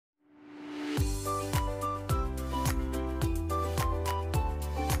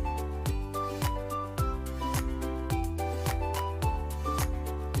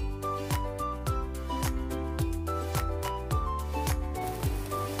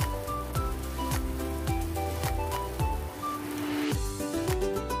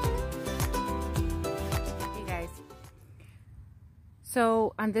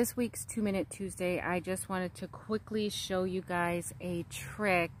So on this week's 2-Minute Tuesday, I just wanted to quickly show you guys a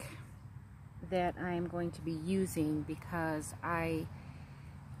trick that I am going to be using because I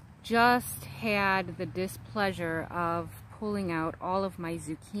just had the displeasure of pulling out all of my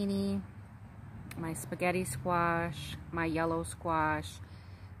zucchini, my spaghetti squash, my yellow squash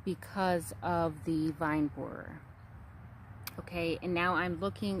because of the vine borer. Okay, and now I'm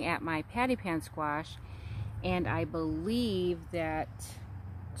looking at my patty pan squash, and I believe that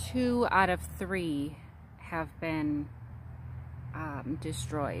 2 out of 3 have been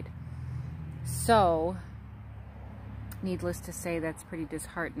destroyed. So, needless to say, that's pretty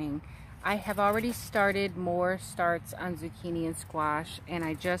disheartening. I have already started more starts on zucchini and squash, and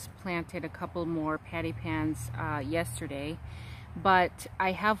I just planted a couple more patty pans yesterday. But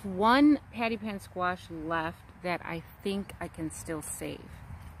I have one patty pan squash left that I think I can still save.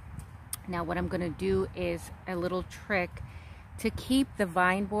 Now what I'm going to do is a little trick to keep the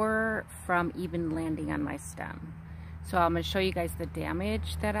vine borer from even landing on my stem. So I'm going to show you guys the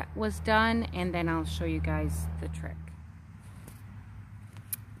damage that was done, and then I'll show you guys the trick.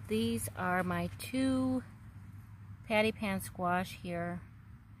 These are my 2 patty pan squash here.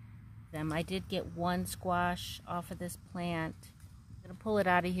 I did get one squash off of this plant. I'm going to pull it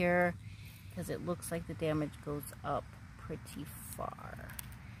out of here because it looks like the damage goes up pretty far.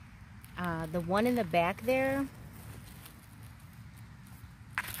 The one in the back there,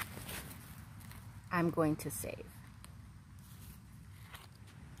 I'm going to save.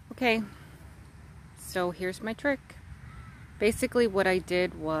 Okay, so here's my trick. Basically what I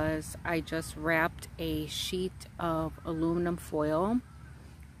did was I just wrapped a sheet of aluminum foil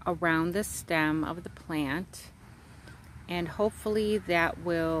around the stem of the plant, and hopefully that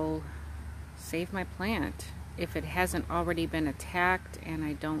will save my plant if it hasn't already been attacked and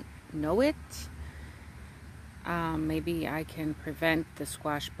I don't know it. Maybe I can prevent the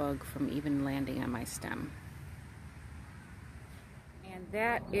squash bug from even landing on my stem. And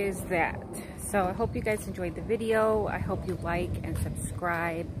that is that. So I hope you guys enjoyed the video. I hope you like and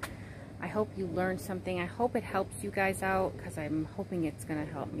subscribe. I hope you learned something. I hope it helps you guys out because I'm hoping it's going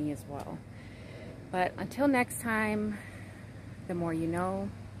to help me as well. But until next time, the more you know,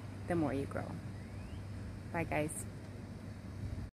 the more you grow. Bye guys.